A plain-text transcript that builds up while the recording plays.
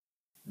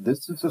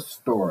This is a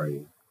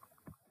story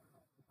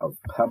of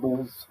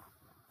pebbles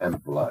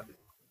and blood.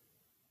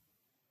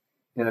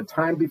 In a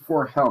time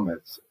before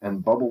helmets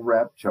and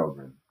bubble-wrapped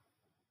children,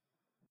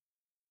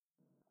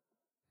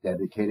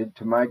 dedicated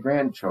to my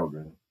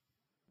grandchildren,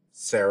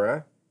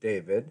 Sarah,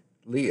 David,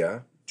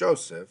 Leah,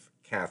 Joseph,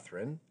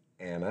 Catherine,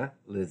 Anna,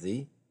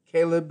 Lizzie,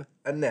 Caleb,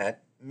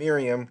 Annette,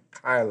 Miriam,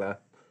 Kyla,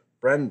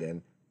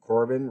 Brendan,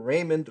 Corbin,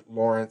 Raymond,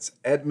 Lawrence,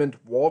 Edmund,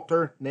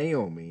 Walter,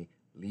 Naomi,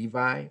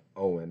 Levi,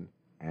 Owen,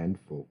 and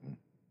Fulton.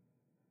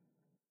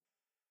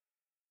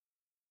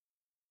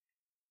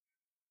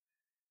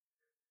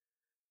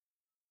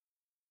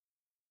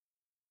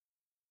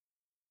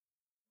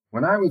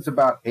 When I was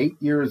about 8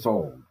 years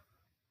old,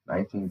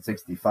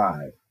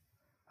 1965,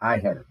 I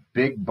had a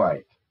big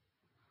bike.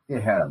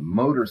 It had a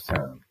motor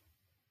sound,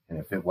 and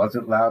if it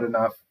wasn't loud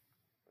enough,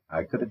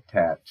 I could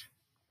attach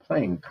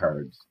playing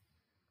cards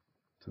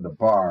to the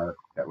bar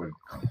that would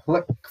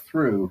click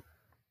through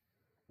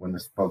when the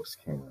spokes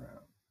came around.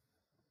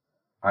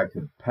 I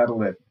could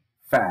pedal it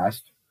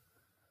fast,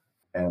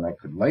 and I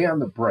could lay on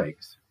the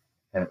brakes,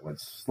 and it would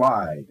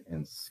slide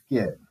and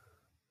skid.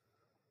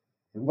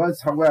 It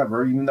was,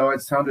 however, even though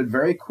it sounded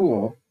very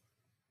cool,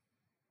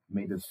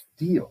 made of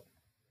steel.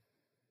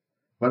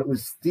 But it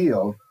was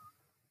steel,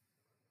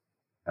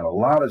 and a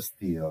lot of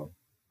steel,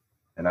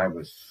 and I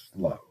was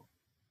slow.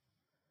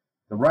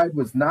 The ride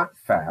was not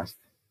fast,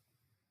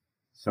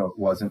 so it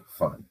wasn't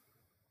fun.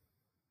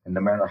 And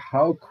no matter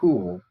how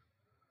cool,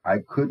 I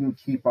couldn't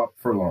keep up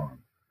for long.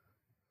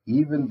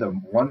 Even the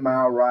 1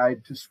 mile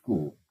ride to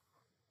school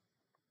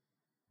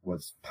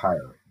was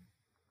tiring.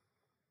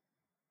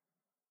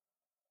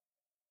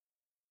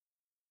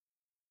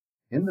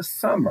 In the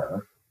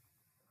summer,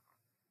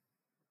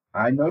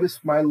 I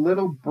noticed my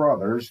little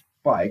brother's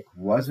bike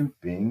wasn't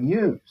being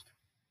used.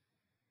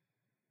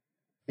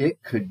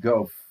 It could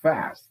go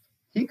fast.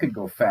 He could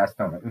go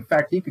fast on it. In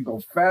fact, he could go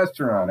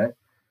faster on it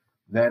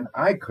than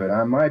I could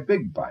on my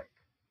big bike.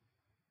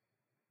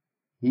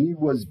 He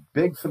was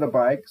big for the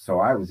bike, so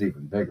I was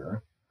even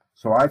bigger.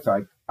 So I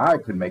thought I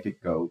could make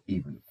it go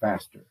even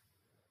faster.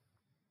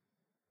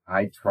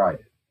 I tried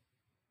it.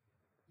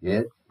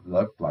 It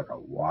looked like a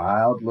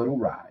wild little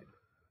ride.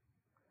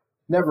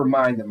 Never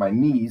mind that my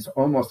knees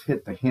almost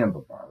hit the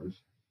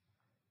handlebars,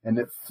 and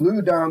it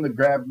flew down the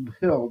gravel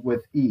hill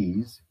with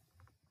ease,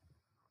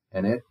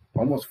 and it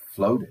almost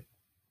floated.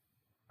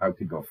 I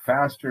could go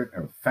faster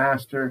and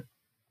faster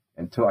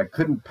until I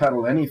couldn't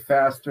pedal any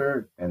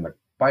faster, and the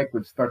bike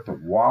would start to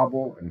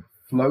wobble and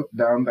float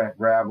down that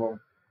gravel.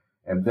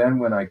 And then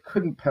when I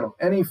couldn't pedal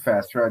any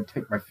faster, I'd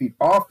take my feet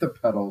off the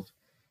pedals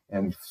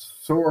and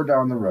soar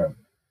down the road.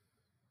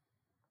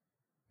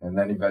 And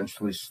then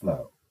eventually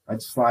slow.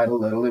 I'd slide a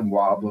little and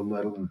wobble a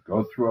little and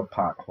go through a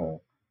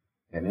pothole.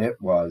 And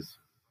it was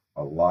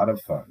a lot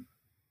of fun.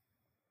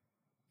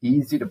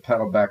 Easy to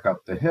pedal back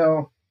up the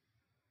hill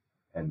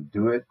and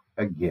do it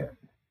again.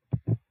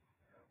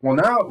 Well,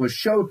 now it was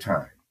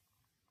showtime.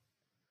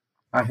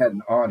 I had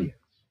an audience,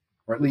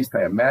 or at least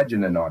I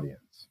imagined an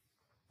audience.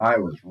 I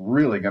was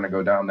really going to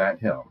go down that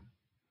hill.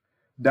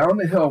 Down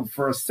the hill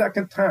for a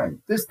second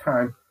time, this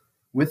time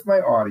with my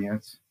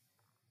audience.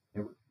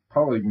 It was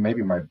probably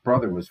maybe my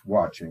brother was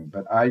watching,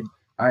 but I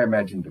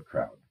imagined a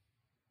crowd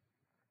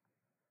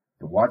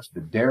to watch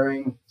the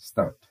daring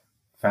stunt,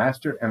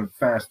 faster and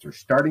faster,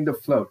 starting to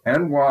float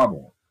and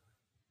wobble,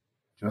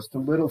 just a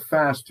little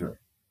faster.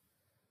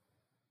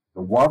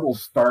 The wobble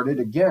started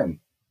again.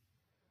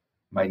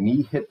 My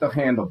knee hit the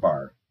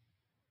handlebar.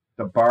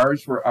 The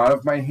bars were out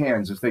of my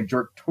hands as they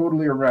jerked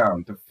totally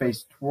around to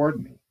face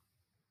toward me.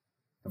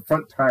 The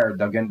front tire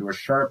dug into a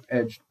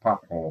sharp-edged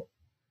pothole,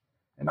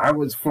 and I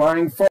was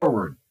flying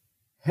forward,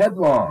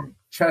 headlong,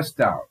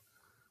 chest out,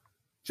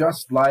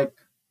 just like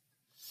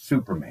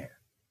Superman.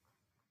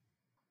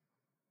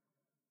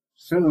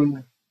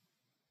 Soon,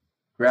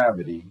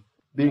 gravity,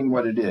 being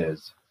what it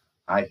is,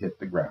 I hit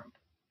the ground,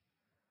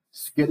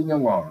 skidding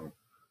along,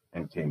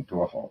 and came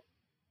to a halt.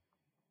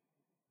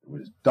 There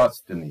was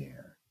dust in the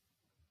air.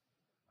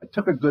 I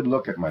took a good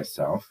look at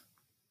myself.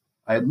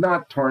 I had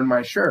not torn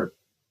my shirt,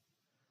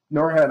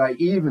 nor had I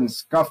even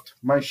scuffed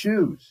my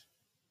shoes,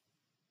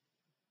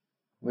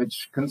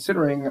 which,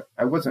 considering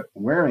I wasn't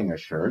wearing a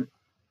shirt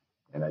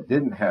and I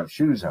didn't have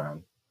shoes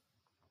on,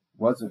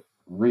 wasn't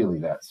really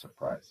that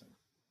surprising.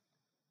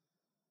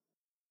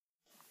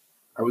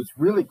 I was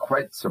really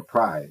quite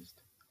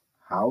surprised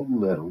how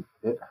little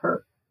it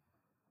hurt.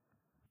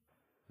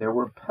 There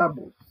were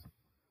pebbles,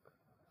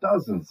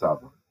 dozens of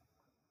them,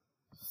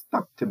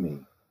 stuck to me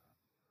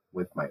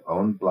with my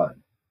own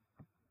blood.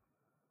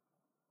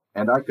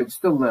 And I could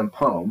still limp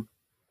home,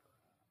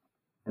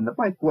 and the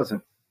bike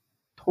wasn't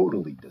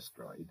totally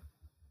destroyed.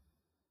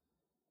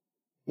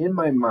 In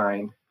my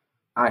mind,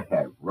 I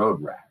had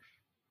road rash,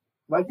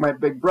 like my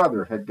big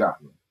brother had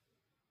gotten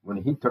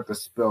when he took a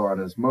spill on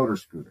his motor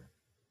scooter.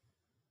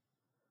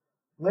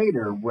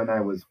 Later, when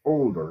I was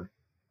older,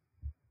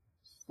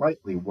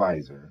 slightly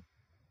wiser,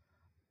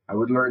 I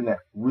would learn that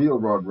real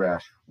road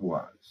rash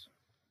was,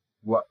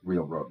 what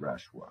real road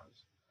rash was.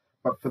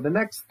 But for the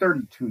next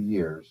 32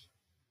 years,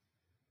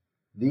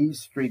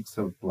 These streaks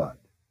of blood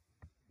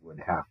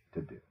would have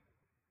to do.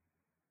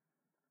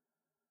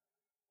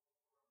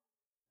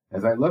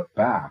 As I look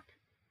back,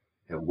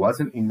 it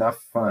wasn't enough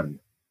fun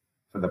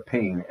for the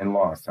pain and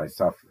loss I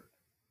suffered.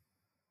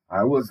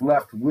 I was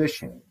left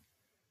wishing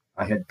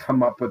I had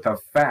come up with a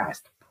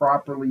fast,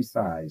 properly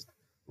sized,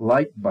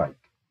 light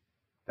bike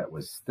that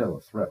was still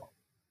a thrill.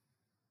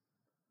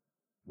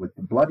 With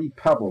the bloody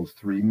Pebbles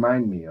to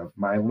remind me of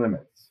my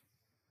limits,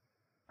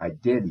 I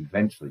did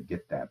eventually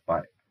get that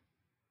bike.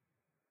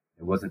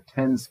 It was a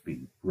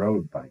 10-speed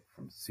road bike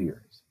from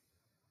Sears,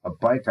 a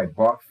bike I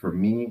bought for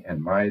me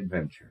and my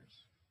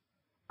adventures.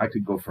 I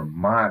could go for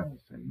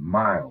miles and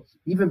miles,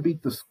 even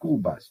beat the school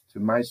bus to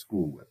my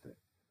school with it.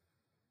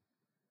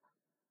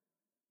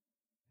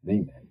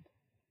 The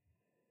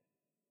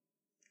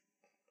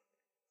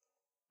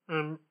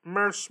end.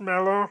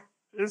 Marshmallow,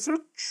 is it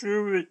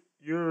true that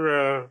you're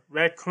a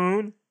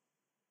raccoon?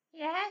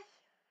 Yes?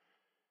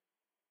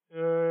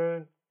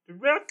 Do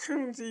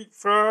raccoons eat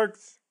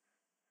frogs?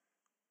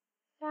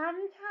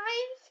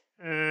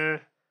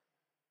 Sometimes?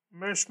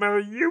 Marshmallow,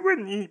 you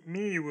wouldn't eat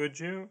me, would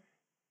you?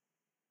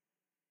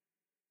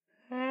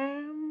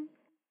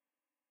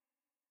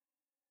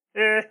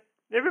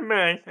 Never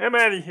mind. I'm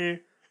out of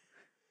here.